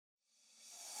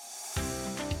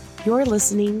You're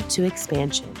listening to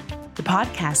Expansion, the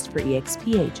podcast for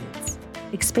EXP agents.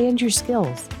 Expand your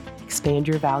skills, expand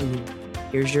your value.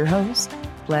 Here's your host,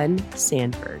 Glenn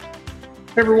Sanford.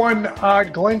 Hey everyone,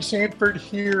 Glenn Sanford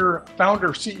here, founder,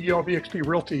 CEO of EXP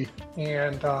Realty,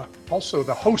 and also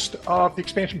the host of the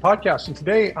Expansion Podcast. And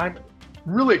today I'm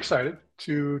really excited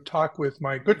to talk with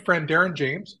my good friend, Darren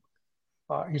James.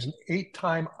 He's an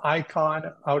 8-time icon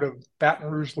out of Baton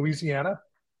Rouge, Louisiana.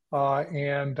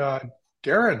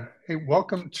 Darren, hey,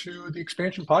 welcome to the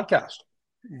Expansion Podcast.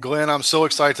 Glenn, I'm so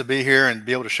excited to be here and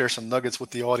be able to share some nuggets with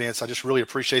the audience. I just really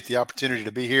appreciate the opportunity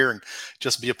to be here and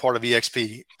just be a part of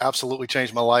EXP. Absolutely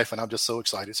changed my life, and I'm just so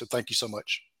excited. So thank you so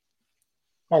much.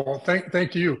 Oh, well,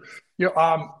 thank you. You've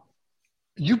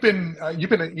been at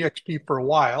EXP for a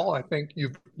while. I think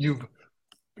you're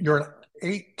an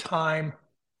 8-time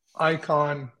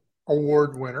Icon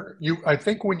Award winner. I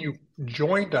think when you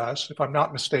joined us, if I'm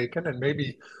not mistaken, and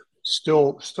maybe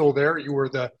still there, you were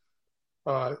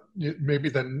maybe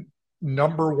the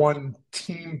number one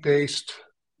team-based,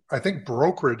 I think,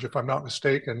 brokerage, if I'm not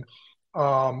mistaken,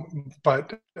 or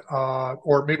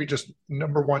maybe just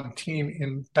number one team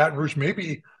in Baton Rouge,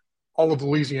 maybe all of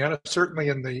Louisiana, certainly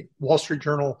in the Wall Street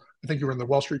Journal. I think you were in the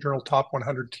Wall Street Journal top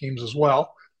 100 teams as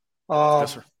well.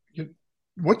 Yes, sir.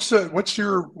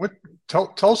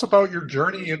 Tell us about your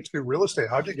journey into real estate.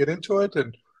 How'd you get into it?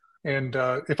 And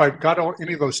if I've got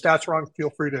any of those stats wrong, feel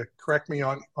free to correct me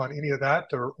on any of that,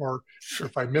 or Sure.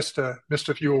 if I missed a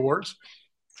few awards.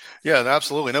 Yeah,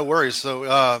 absolutely. No worries.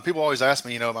 So people always ask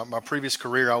me, my previous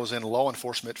career, I was in law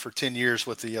enforcement for 10 years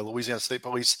with the Louisiana State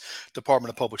Police Department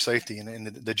of Public Safety. And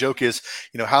the joke is,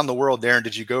 how in the world, Darren,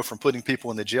 did you go from putting people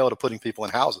in the jail to putting people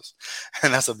in houses?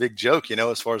 And that's a big joke,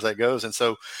 as far as that goes. And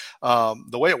so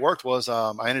the way it worked was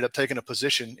I ended up taking a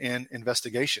position in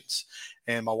investigations.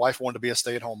 And my wife wanted to be a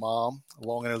stay-at-home mom.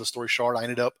 Long end of the story short, I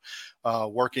ended up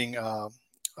working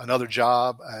another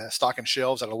job, stocking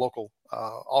shelves at a local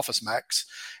office max.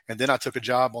 And then I took a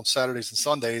job on Saturdays and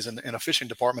Sundays in a fishing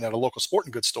department at a local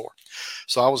sporting goods store.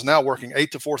 So I was now working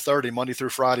 8 to 4:30 Monday through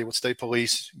Friday with state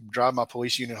police, drive my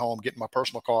police unit home, get in my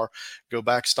personal car, go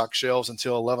back, stock shelves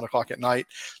until 11 o'clock at night.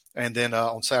 And then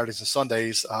on Saturdays and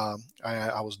Sundays,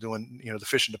 I was doing, the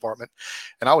fishing department.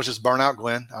 And I was just burnt out,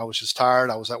 Glenn. I was just tired.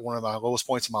 I was at one of my lowest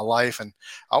points in my life, and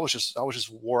I was just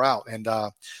wore out. And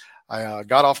I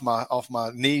got off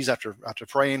my knees after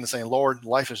praying and saying, Lord,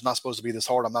 life is not supposed to be this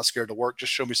hard. I'm not scared to work.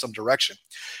 Just show me some direction.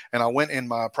 And I went in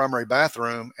my primary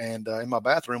bathroom, and in my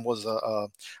bathroom was I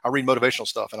read motivational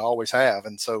stuff, and I always have.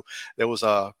 And so there was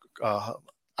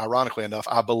ironically enough,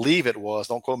 I believe it was,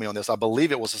 don't quote me on this, I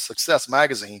believe it was a Success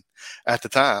magazine at the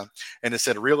time. And it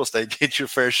said, real estate, get your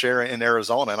fair share in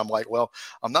Arizona. And I'm like, well,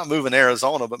 I'm not moving to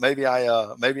Arizona, but maybe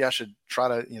I should try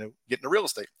to, get into real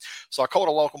estate. So I called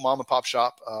a local mom and pop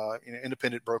shop,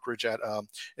 independent brokerage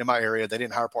in my area. They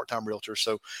didn't hire part-time realtors.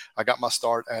 So I got my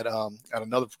start at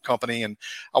another company, and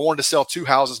I wanted to sell 2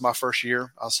 houses my first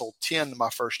year. I sold 10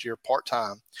 my first year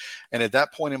part-time. And at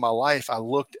that point in my life, I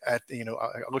looked at the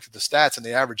stats, and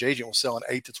the average agent was selling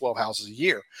 8 to 12 houses a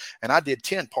year. And I did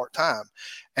 10 part-time.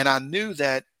 And I knew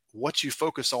that what you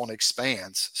focus on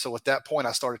expands. So at that point,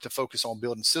 I started to focus on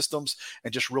building systems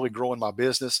and just really growing my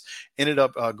business. Ended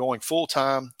up going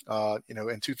full-time.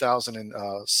 In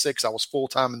 2006, I was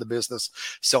full-time in the business,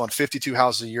 selling 52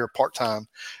 houses a year part-time,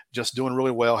 just doing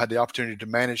really well. Had the opportunity to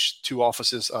manage 2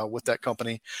 offices with that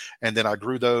company. And then I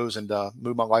grew those and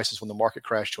moved my license when the market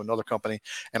crashed to another company.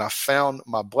 And I found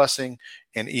my blessing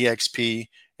in EXP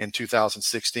in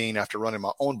 2016 after running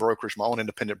my own brokerage, my own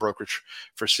independent brokerage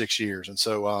for 6 years. And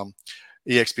so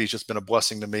EXP has just been a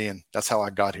blessing to me, and that's how I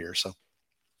got here. So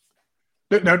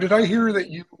Now, did I hear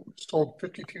that you sold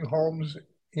 52 homes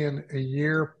in a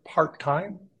year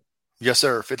part-time? Yes,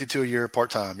 sir. 52 a year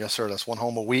part-time. Yes, sir. That's 1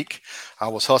 home a week. I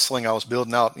was hustling. I was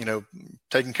building out,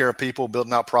 taking care of people,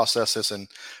 building out processes, and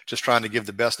just trying to give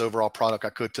the best overall product I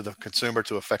could to the consumer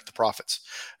to affect the profits.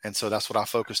 And so that's what I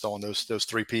focused on, those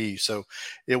 3 Ps. So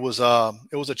it was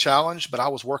a challenge, but I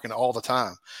was working all the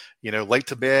time, late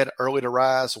to bed, early to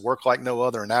rise, work like no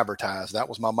other, and advertise. That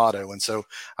was my motto. And so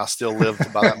I still live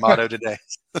by that motto today.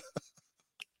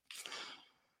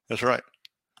 That's right.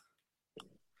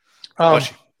 Bless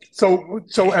you.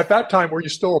 So at that time, were you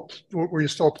still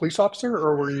a police officer,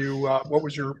 or were you what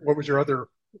was your other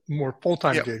more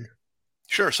full-time gig?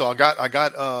 Sure. So I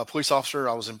got a police officer.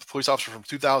 I was a police officer from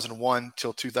 2001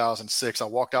 till 2006. I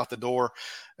walked out the door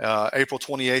April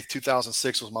 28th,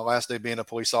 2006 was my last day being a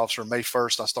police officer. May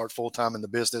 1st, I start full-time in the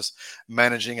business,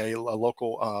 managing a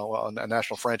local, a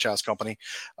national franchise company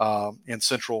in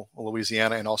central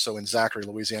Louisiana and also in Zachary,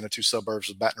 Louisiana, 2 suburbs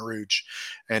of Baton Rouge.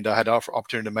 And I had the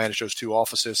opportunity to manage those 2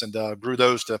 offices and grew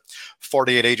those to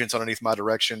 48 agents underneath my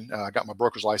direction. I got my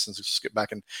broker's license to skip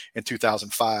back in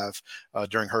 2005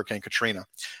 during Hurricane Katrina.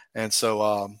 And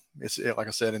so like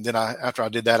I said, and then after I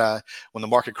did that, when the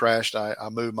market crashed, I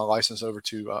moved my license over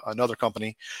to another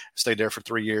company, stayed there for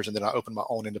 3 years, and then I opened my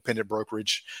own independent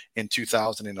brokerage in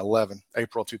 2011.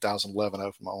 April 2011, I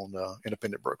opened my own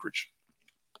independent brokerage.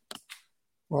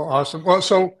 Well, awesome. Well,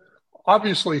 so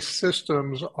obviously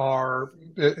systems are,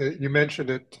 you mentioned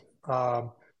it,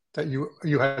 that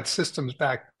you had systems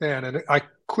back then, and I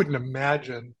couldn't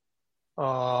imagine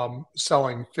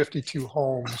selling 52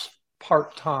 homes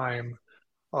part-time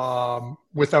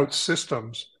without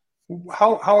systems.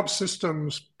 How have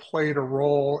systems played a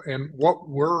role, and what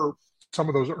were some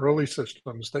of those early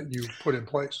systems that you put in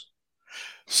place?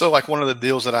 So like one of the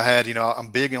deals that I had,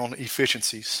 I'm big on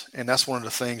efficiencies, and that's one of the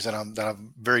things that I'm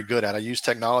very good at. I use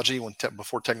technology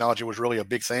before technology was really a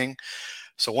big thing.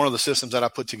 So one of the systems that I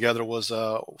put together was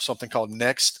something called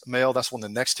Next Mail. That's when the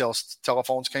Nextel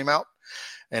telephones came out.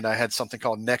 And I had something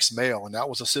called Next Mail, and that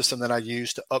was a system that I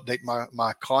used to update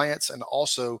my clients and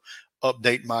also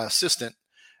update my assistant,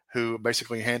 who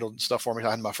basically handled stuff for me.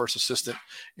 I had my first assistant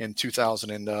in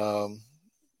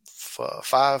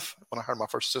 2005 when I hired my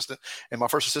first assistant, and my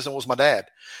first assistant was my dad.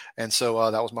 And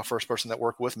so that was my first person that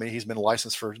worked with me. He's been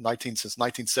licensed since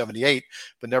 1978,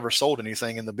 but never sold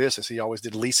anything in the business. He always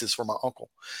did leases for my uncle.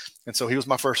 And so he was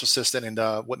my first assistant. And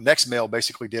what Nextmail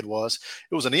basically did was,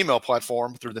 it was an email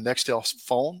platform through the Nextel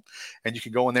phone, and you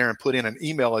could go in there and put in an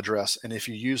email address. And if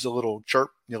you use the little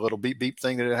chirp, little beep beep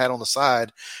thing that it had on the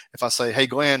side, if I say, "Hey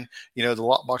Glenn, the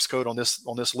lockbox code on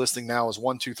this listing now is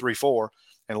 1234,"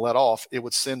 and let off, it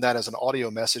would send that as an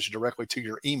audio message directly to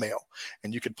your email,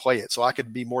 and you could play it. So I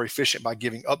could be more efficient by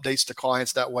giving updates to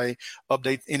clients that way,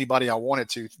 update anybody I wanted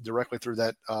to directly through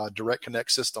that direct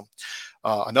connect system.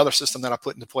 Another system that I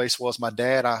put into place was my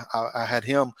dad. I had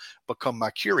him become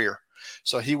my courier.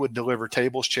 So he would deliver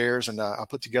tables, chairs, and I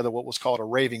put together what was called a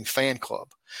raving fan club.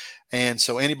 And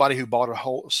so anybody who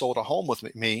sold a home with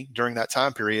me during that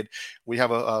time period, we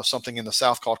have something in the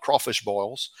South called crawfish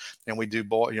boils, and we do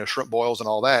shrimp boils and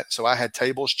all that. So I had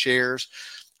tables, chairs.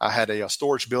 I had a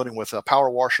storage building with power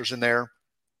washers in there.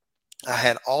 I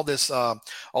had all these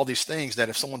things that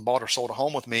if someone bought or sold a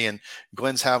home with me, and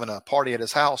Glenn's having a party at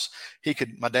his house,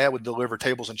 my dad would deliver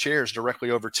tables and chairs directly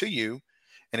over to you.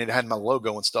 And it had my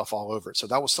logo and stuff all over it. So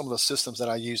that was some of the systems that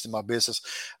I used in my business.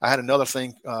 I had another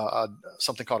thing,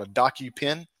 something called a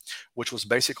DocuPen, which was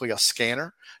basically a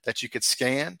scanner that you could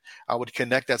scan. I would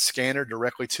connect that scanner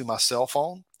directly to my cell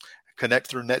phone, connect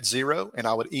through NetZero, and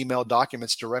I would email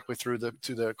documents directly to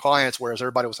the clients, whereas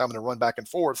everybody was having to run back and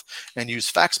forth and use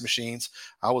fax machines.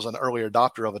 I was an early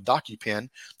adopter of a DocuPen,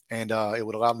 and it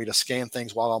would allow me to scan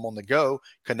things while I'm on the go,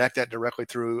 connect that directly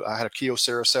through. I had a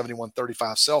Kyocera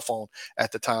 7135 cell phone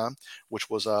at the time, which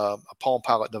was a Palm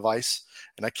Pilot device,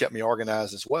 and that kept me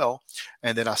organized as well.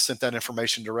 And then I sent that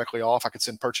information directly off. I could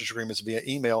send purchase agreements via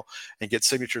email and get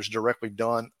signatures directly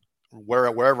done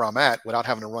wherever I'm at without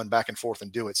having to run back and forth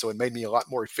and do it. So it made me a lot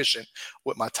more efficient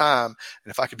with my time.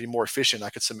 And if I could be more efficient, I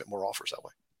could submit more offers that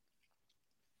way.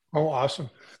 Oh, awesome.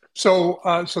 So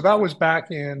that was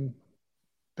back in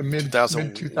the mid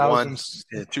 2000s.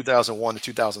 2001 to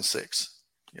 2006.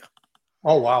 Yeah.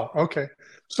 Oh, wow. Okay.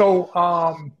 So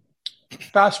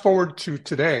fast forward to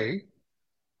today.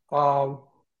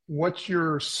 What's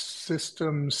your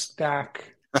system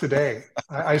stack today?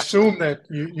 I assume that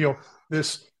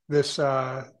this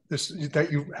that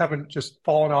you haven't just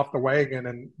fallen off the wagon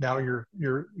and now you're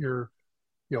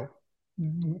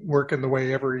working the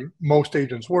way most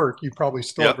agents work. You probably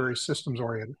still are very systems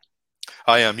oriented.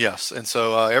 I am, yes. And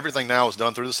so everything now is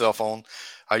done through the cell phone.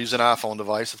 I use an iPhone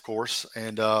device, of course,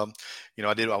 and I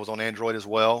was on Android as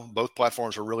well. Both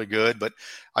platforms are really good, but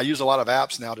I use a lot of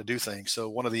apps now to do things. So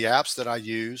one of the apps that I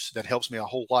use that helps me a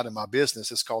whole lot in my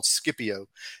business is called Skipio,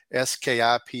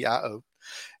 Skipio.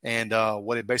 And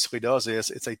what it basically does is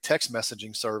it's a text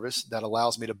messaging service that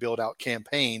allows me to build out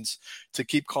campaigns to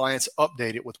keep clients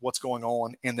updated with what's going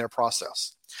on in their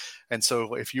process. And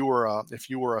so if you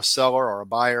were a seller or a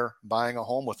buyer buying a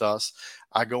home with us,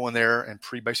 I go in there and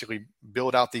basically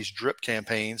build out these drip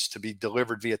campaigns to be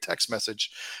delivered via text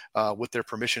message with their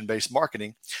permission-based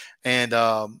marketing. And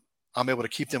I'm able to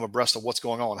keep them abreast of what's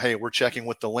going on. Hey, we're checking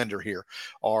with the lender here,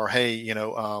 or hey,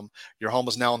 your home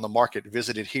is now on the market.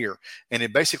 Visit it here, and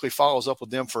it basically follows up with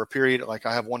them for a period. Like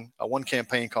I have one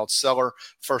campaign called Seller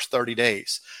First 30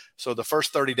 Days. So the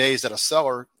first 30 days that a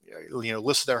seller,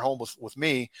 lists their home with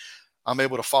me, I'm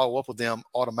able to follow up with them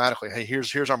automatically. Hey,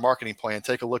 here's our marketing plan.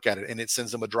 Take a look at it. And it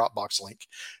sends them a Dropbox link.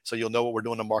 So you'll know what we're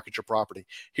doing to market your property.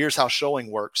 Here's how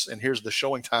showing works. And here's the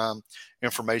showing time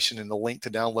information and the link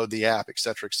to download the app, et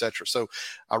cetera, et cetera. So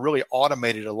I really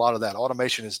automated a lot of that.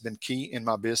 Automation has been key in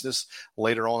my business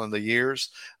later on in the years.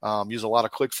 Use a lot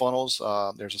of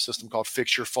ClickFunnels. There's a system called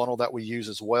Fix Your Funnel that we use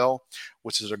as well,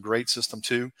 which is a great system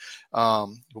too.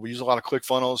 We use a lot of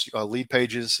ClickFunnels, lead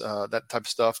pages, that type of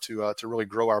stuff to really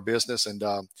grow our business. And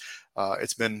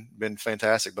it's been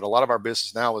fantastic. But a lot of our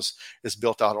business now is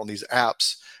built out on these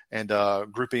apps and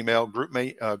group email, Group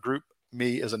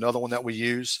Me is another one that we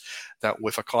use. That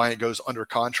if a client goes under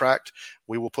contract,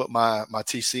 we will put my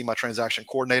TC, my transaction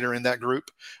coordinator, in that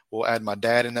group. We'll add my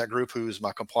dad in that group, who's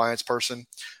my compliance person.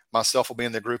 Myself will be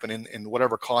in the group, and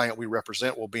whatever client we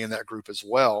represent will be in that group as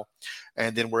well.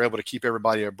 And then we're able to keep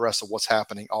everybody abreast of what's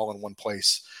happening all in one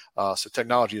place. So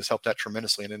technology has helped that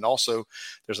tremendously. And then also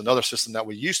there's another system that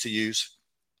we used to use.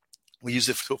 We used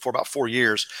it for about 4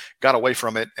 years, got away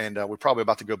from it, and we're probably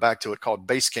about to go back to it, called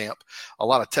Basecamp. A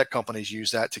lot of tech companies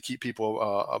use that to keep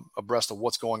people abreast of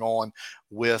what's going on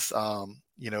with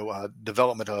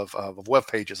development of web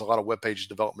pages. A lot of web pages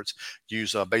developers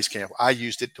use Basecamp. I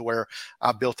used it to where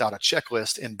I built out a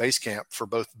checklist in Basecamp for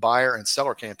both buyer and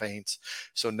seller campaigns.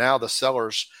 So now the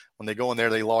sellers, when they go in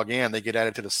there, they log in, they get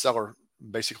added to the seller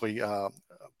basically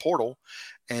portal,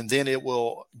 and then it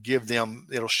will give them,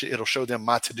 it'll show them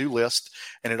my to-do list,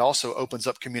 and it also opens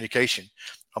up communication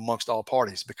amongst all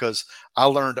parties, because I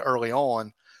learned early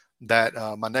on that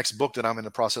my next book that I'm in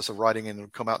the process of writing and will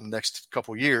come out in the next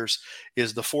couple of years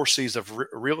is the 4 C's of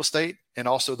real estate, and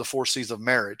also the 4 C's of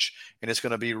marriage. And it's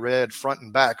going to be read front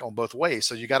and back on both ways.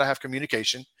 So you got to have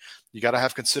communication, you got to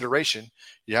have consideration,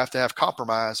 you have to have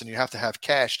compromise, and you have to have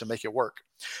cash to make it work.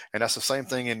 And that's the same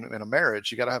thing in a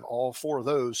marriage. You got to have all 4 of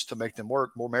those to make them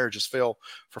work. More marriages fail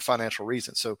for financial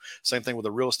reasons. So same thing with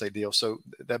a real estate deal. So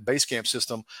that Basecamp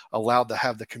system allowed to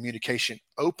have the communication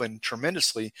open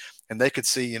tremendously, and they could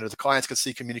see, the clients could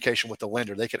see communication with the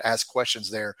lender. They could ask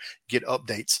questions there, get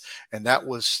updates. And that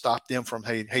was stop them from,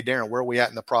 hey, Darren, where are we at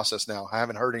in the process now? I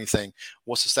haven't heard anything.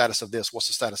 What's the status of this? What's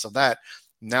the status of that?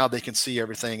 Now they can see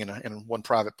everything in one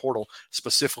private portal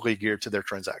specifically geared to their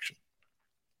transaction.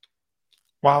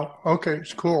 Wow. Okay.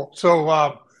 It's cool.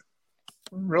 So,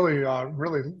 really,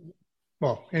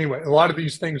 well, anyway, a lot of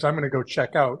these things I'm going to go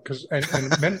check out, because, and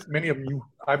many of you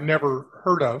I've never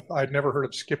heard of. I'd never heard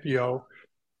of Scipio.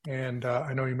 And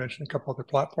I know you mentioned a couple other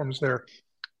platforms there.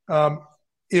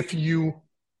 If you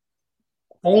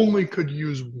only could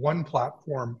use one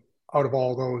platform out of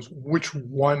all those, which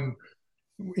one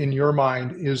in your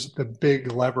mind is the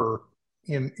big lever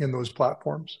in those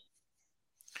platforms?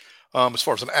 As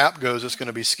far as an app goes, it's going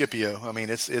to be Scipio. I mean,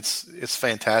 it's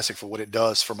fantastic for what it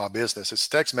does for my business. It's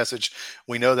text message.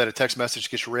 We know that a text message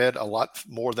gets read a lot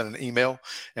more than an email,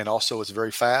 and also it's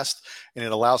very fast, and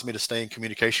it allows me to stay in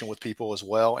communication with people as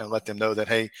well and let them know that,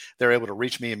 hey, they're able to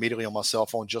reach me immediately on my cell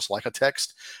phone, just like a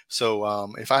text.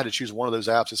 So if I had to choose one of those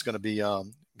apps, it's going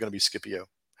to be Scipio,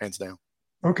 hands down.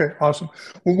 Okay, awesome.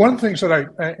 Well, one of the things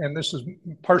that and this is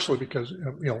partially because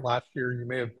last year you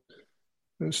may have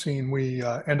seen, we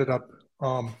ended up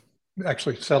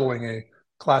actually settling a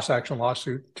class action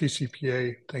lawsuit,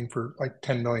 TCPA thing, for like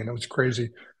 $10 million. It was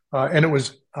crazy, and it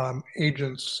was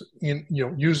agents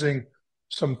using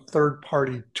some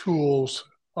third-party tools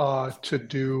to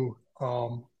do.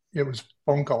 It was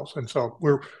phone calls, and so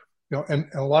we're and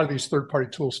a lot of these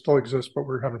third-party tools still exist, but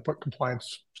we're having to put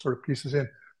compliance sort of pieces in.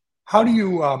 How do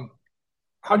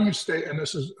you stay? And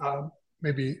this is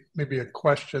maybe a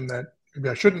question that maybe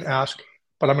I shouldn't ask,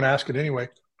 but I'm going to ask it anyway.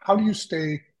 How do you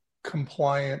stay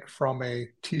compliant from a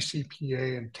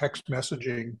TCPA and text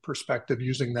messaging perspective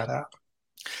using that app?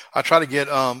 I try to get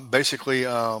basically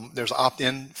there's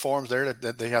opt-in forms there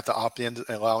that they have to opt in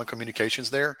to allowing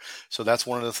communications there. So that's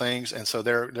one of the things. And so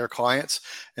they're clients.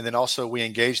 And then also we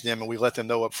engage them and we let them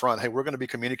know up front, hey, we're going to be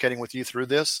communicating with you through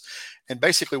this. And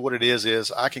basically what it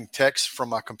is I can text from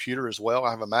my computer as well. I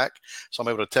have a Mac, so I'm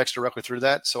able to text directly through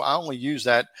that. So I only use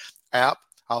that app.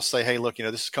 I'll say, hey, look,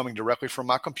 this is coming directly from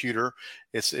my computer.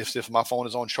 It's if my phone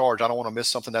is on charge, I don't want to miss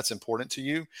something that's important to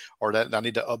you or that I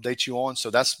need to update you on. So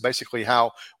that's basically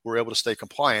how we're able to stay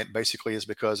compliant, basically, is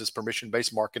because it's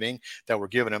permission-based marketing that we're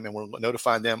giving them, and we're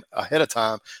notifying them ahead of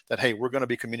time that, hey, we're going to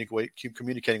be keep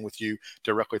communicating with you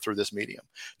directly through this medium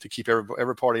to keep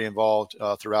every party involved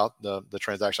throughout the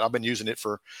transaction. I've been using it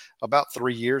for about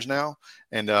 3 years now,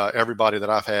 and everybody that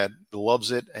I've had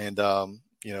loves it. And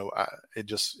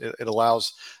it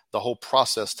allows the whole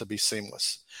process to be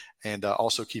seamless, and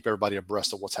also keep everybody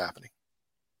abreast of what's happening.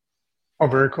 Oh,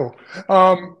 very cool.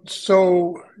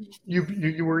 So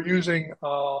you were using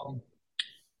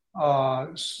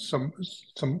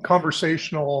some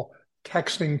conversational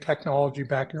texting technology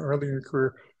back early in your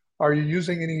career. Are you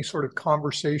using any sort of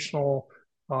conversational,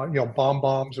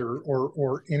 bombs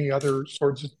or any other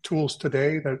sorts of tools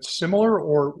today that's similar,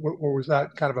 or was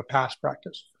that kind of a past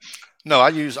practice? No, I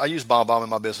use BombBomb in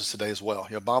my business today as well.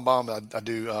 BombBomb, I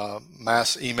do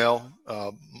mass email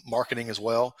marketing as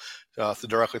well,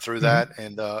 directly through that.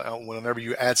 And whenever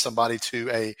you add somebody to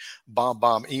a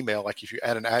BombBomb email, like if you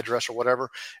add an address or whatever,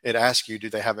 it asks you, do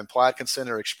they have implied consent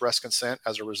or express consent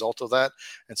as a result of that?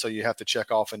 And so you have to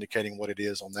check off indicating what it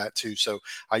is on that too. So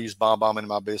I use BombBomb in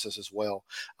my business as well.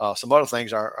 Some other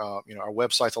things are, our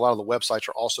websites. A lot of the websites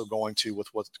are also going to with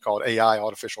what's called AI,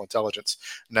 artificial intelligence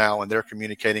now, and they're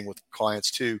communicating with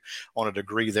clients too on a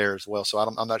degree there as well. So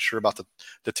I'm not sure about the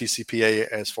TCPA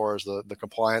as far as the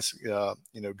compliance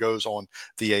goes on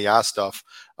the AI stuff,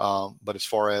 but as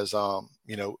far as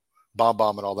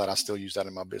BombBomb and all that, I still use that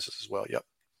in my business as well. Yep.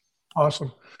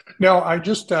 Awesome. Now I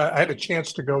just I had a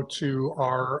chance to go to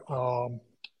our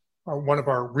one of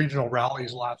our regional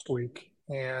rallies last week,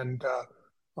 and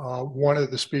one of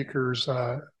the speakers,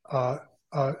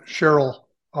 Cheryl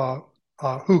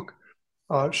Hook,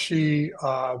 she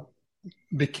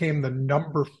became the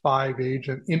number 5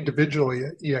 agent individually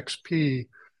at EXP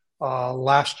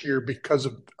last year because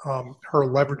of her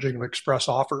leveraging of express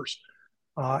offers.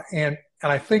 And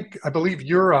I believe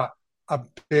you're a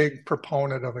big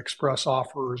proponent of express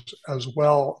offers as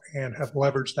well, and have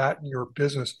leveraged that in your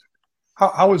business.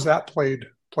 How has that played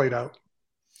out?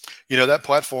 That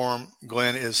platform,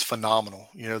 Glenn, is phenomenal.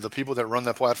 The people that run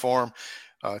that platform,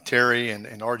 Terry and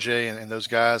RJ and those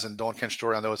guys, and Dawn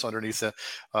Kenstory, I know it's underneath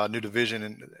the new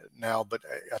division now, but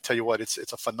I tell you what, it's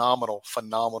a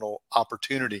phenomenal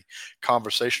opportunity,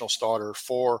 conversational starter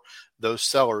for those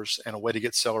sellers and a way to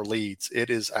get seller leads.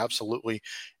 It is absolutely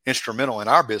instrumental in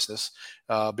our business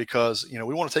because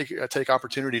we want to take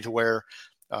opportunity to where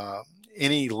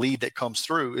any lead that comes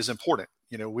through is important.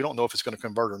 We don't know if it's going to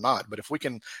convert or not, but if we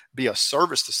can be a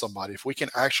service to somebody, if we can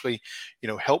actually,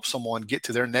 help someone get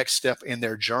to their next step in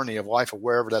their journey of life or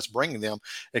wherever that's bringing them,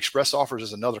 express offers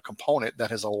is another component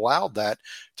that has allowed that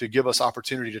to give us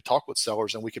opportunity to talk with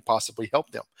sellers, and we could possibly help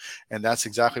them. And that's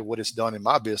exactly what it's done in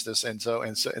my business. And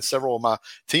several of my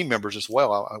team members as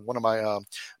well. One of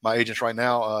my agents right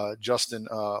now, Justin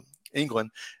England,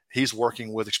 he's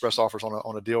working with express offers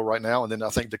on a deal right now. And then I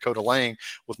think Dakota Lane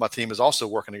with my team is also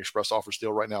working an express offers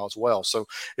deal right now as well. So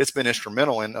it's been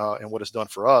instrumental in what it's done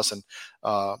for us. And,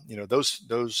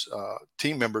 those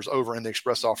team members over in the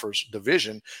express offers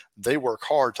division, they work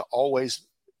hard to always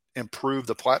improve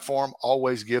the platform,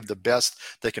 always give the best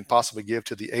they can possibly give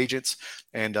to the agents.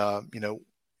 And,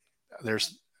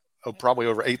 there's probably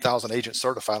over 8,000 agents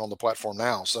certified on the platform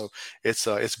now. So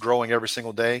it's growing every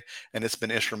single day, and it's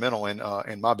been instrumental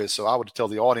in my business. So I would tell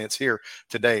the audience here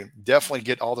today, definitely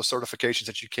get all the certifications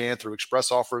that you can through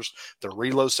express offers. The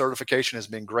reload certification has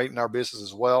been great in our business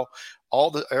as well.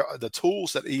 All the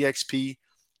tools that EXP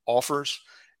offers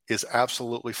is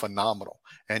absolutely phenomenal,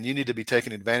 and you need to be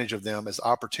taking advantage of them as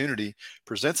opportunity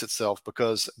presents itself,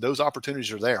 because those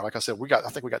opportunities are there. Like I said, I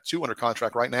think we got 2 under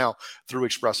contract right now through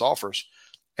express offers.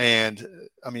 And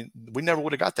I mean, we never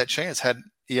would have got that chance had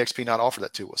EXP not offered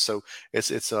that to us. So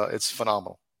it's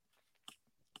phenomenal.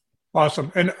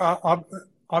 Awesome. And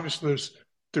obviously,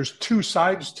 there's 2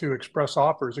 sides to express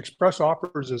offers. Express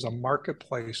offers is a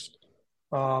marketplace,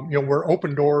 where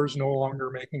Open Doors no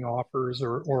longer making offers,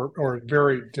 or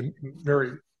very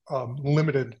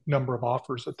limited number of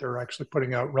offers that they're actually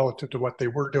putting out relative to what they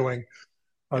were doing.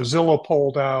 Zillow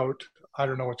pulled out. I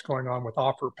don't know what's going on with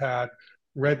OfferPad.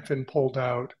 Redfin pulled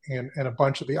out, and a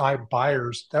bunch of the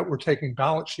iBuyers that were taking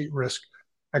balance sheet risk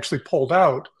actually pulled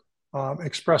out.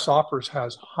 Express Offers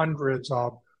has hundreds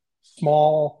of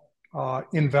small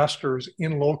investors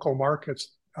in local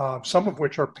markets, some of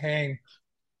which are paying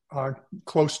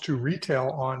close to retail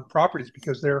on properties,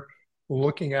 because they're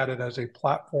looking at it as a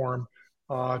platform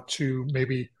to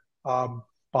maybe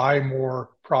buy more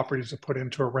properties to put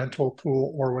into a rental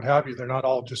pool or what have you. They're not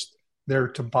all just there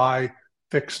to buy,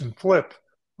 fix, and flip.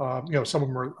 Some of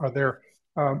them are there.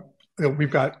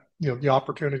 We've got the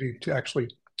opportunity to actually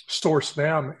source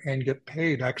them and get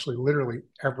paid actually literally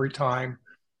every time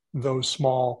those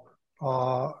small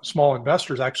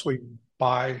investors actually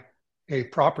buy a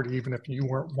property, even if you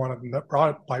weren't one of them that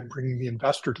brought it, by bringing the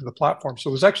investor to the platform. So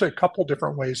there's actually a couple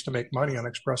different ways to make money on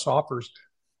express offers.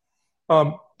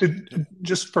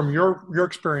 Just from your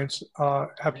experience,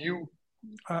 have you?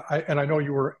 And I know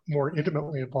you were more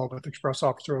intimately involved with express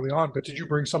offers early on, but did you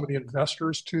bring some of the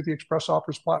investors to the express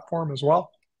offers platform as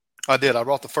well? I did. I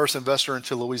brought the first investor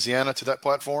into Louisiana to that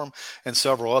platform and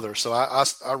several others. So I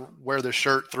wear this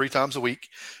shirt 3 times a week.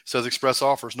 It says Express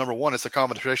Offers. Number one, it's a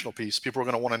conversational piece. People are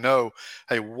going to want to know,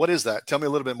 hey, what is that? Tell me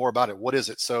a little bit more about it. What is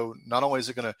it? So not only is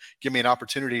it going to give me an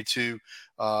opportunity to,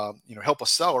 help a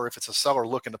seller if it's a seller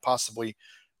looking to possibly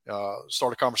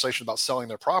start a conversation about selling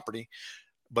their property,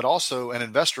 but also an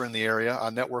investor in the area. I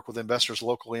network with investors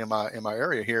locally in my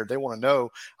area here. They want to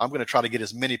know I'm going to try to get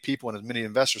as many people and as many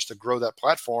investors to grow that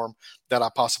platform that I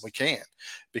possibly can,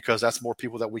 because that's more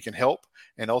people that we can help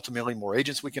and ultimately more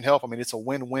agents we can help. I mean, it's a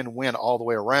win-win-win all the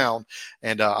way around.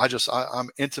 And I'm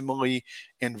intimately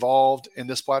involved in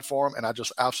this platform, and I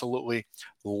just absolutely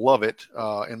love it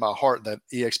in my heart that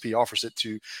eXp offers it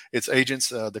to its agents,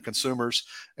 the consumers,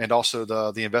 and also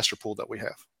the investor pool that we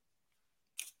have.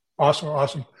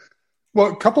 Awesome.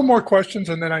 Well, a couple more questions,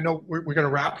 and then I know we're going to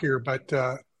wrap here. But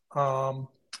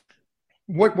what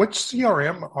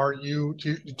CRM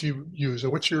do you use?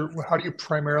 How do you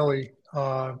primarily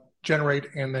generate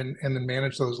and then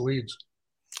manage those leads?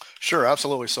 Sure,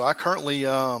 absolutely. So I currently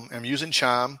am using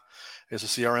Chime as a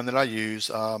CRM that I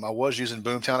use. I was using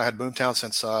Boomtown. I had Boomtown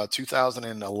since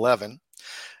 2011.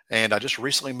 And I just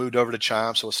recently moved over to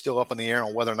Chime, so it's still up in the air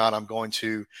on whether or not I'm going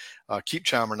to keep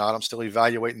Chime or not. I'm still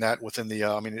evaluating that within the,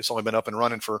 it's only been up and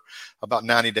running for about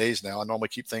 90 days now. I normally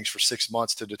keep things for 6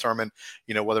 months to determine,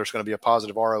 whether it's going to be a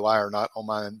positive ROI or not on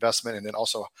my investment, and then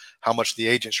also how much the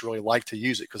agents really like to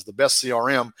use it, because the best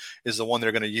CRM is the one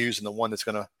they're going to use and the one that's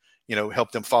going to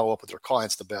help them follow up with their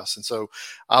clients the best. And so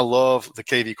I love the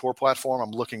KV Core platform.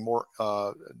 I'm looking more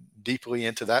deeply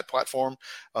into that platform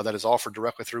that is offered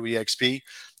directly through eXp.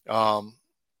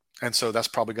 And so that's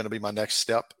probably going to be my next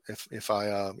step if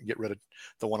I get rid of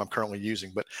the one I'm currently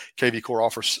using. But KV Core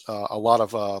offers a lot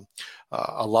of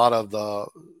the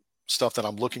stuff that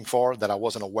I'm looking for that I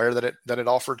wasn't aware that it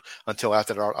offered until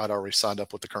after I'd already signed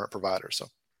up with the current provider. So.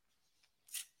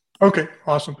 Okay,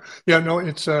 awesome. Yeah, no,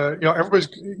 it's everybody's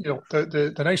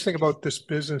the nice thing about this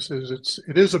business is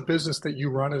it is a business that you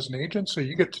run as an agent, so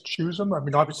you get to choose them. I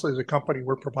mean, obviously as a company,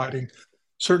 we're providing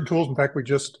certain tools. In fact, we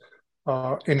just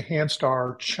enhanced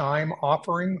our Chime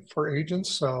offering for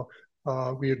agents. So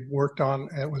we had worked on,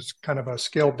 it was kind of a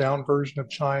scaled down version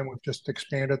of Chime. We've just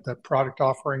expanded the product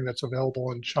offering that's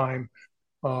available in Chime.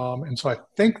 And so I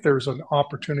think there's an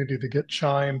opportunity to get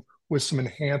Chime with some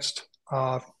enhanced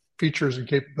features and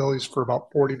capabilities for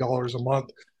about $40 a month,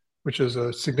 which is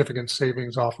a significant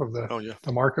savings off of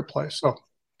the marketplace. So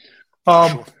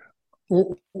Sure.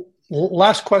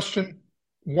 Last question.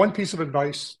 One piece of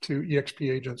advice to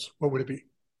eXp agents, what would it be?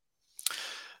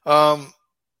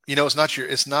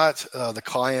 It's not the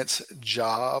client's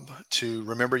job to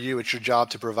remember you. It's your job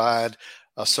to provide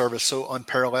a service so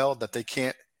unparalleled that they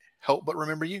can't help but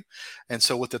remember you. And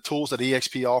so with the tools that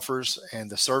eXp offers and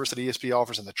the service that eXp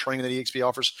offers and the training that eXp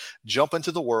offers, jump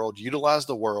into the world, utilize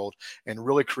the world, and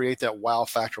really create that wow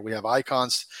factor. We have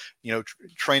icons,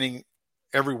 training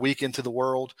every week into the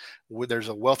world. There's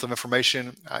a wealth of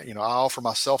information. I offer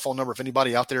my cell phone number. If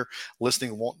anybody out there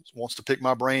listening wants to pick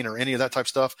my brain or any of that type of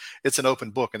stuff, it's an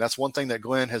open book. And that's one thing that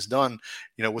Glenn has done,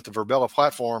 with the Verbella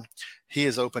platform. He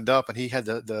has opened up, and he had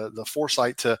the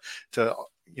foresight to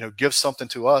give something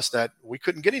to us that we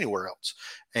couldn't get anywhere else.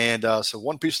 And so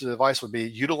one piece of advice would be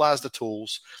utilize the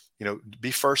tools,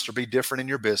 be first or be different in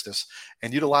your business,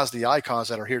 and utilize the icons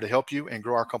that are here to help you and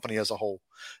grow our company as a whole.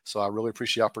 So I really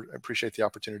appreciate the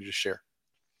opportunity to share.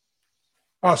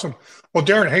 Awesome. Well,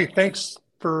 Darren, hey, thanks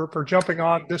for jumping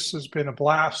on. This has been a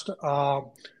blast.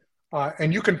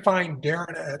 And you can find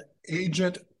Darren at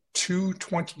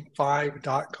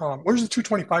agent225.com. Where's the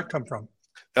 225 come from?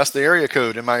 That's the area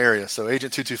code in my area. So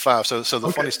Agent 225. So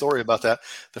the funny story about that,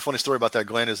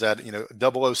 Glenn, is that,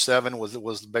 007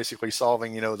 was basically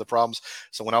solving, the problems.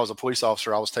 So when I was a police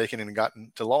officer, I was taken and got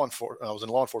into law enforcement. I was in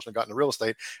law enforcement, got into real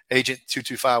estate. Agent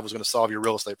 225 was going to solve your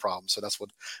real estate problem. So that's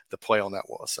what the play on that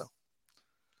was. So.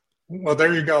 Well,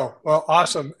 there you go. Well,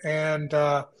 awesome. And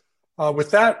with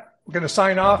that, we're going to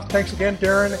sign off. Thanks again,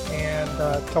 Darren. And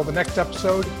until the next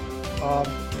episode,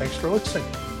 thanks for listening.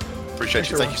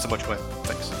 Appreciate you. Thank you so much, Glenn.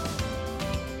 Thanks.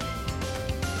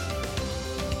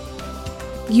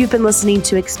 You've been listening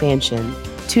to Expansion.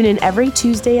 Tune in every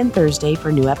Tuesday and Thursday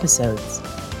for new episodes.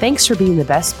 Thanks for being the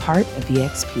best part of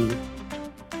EXP.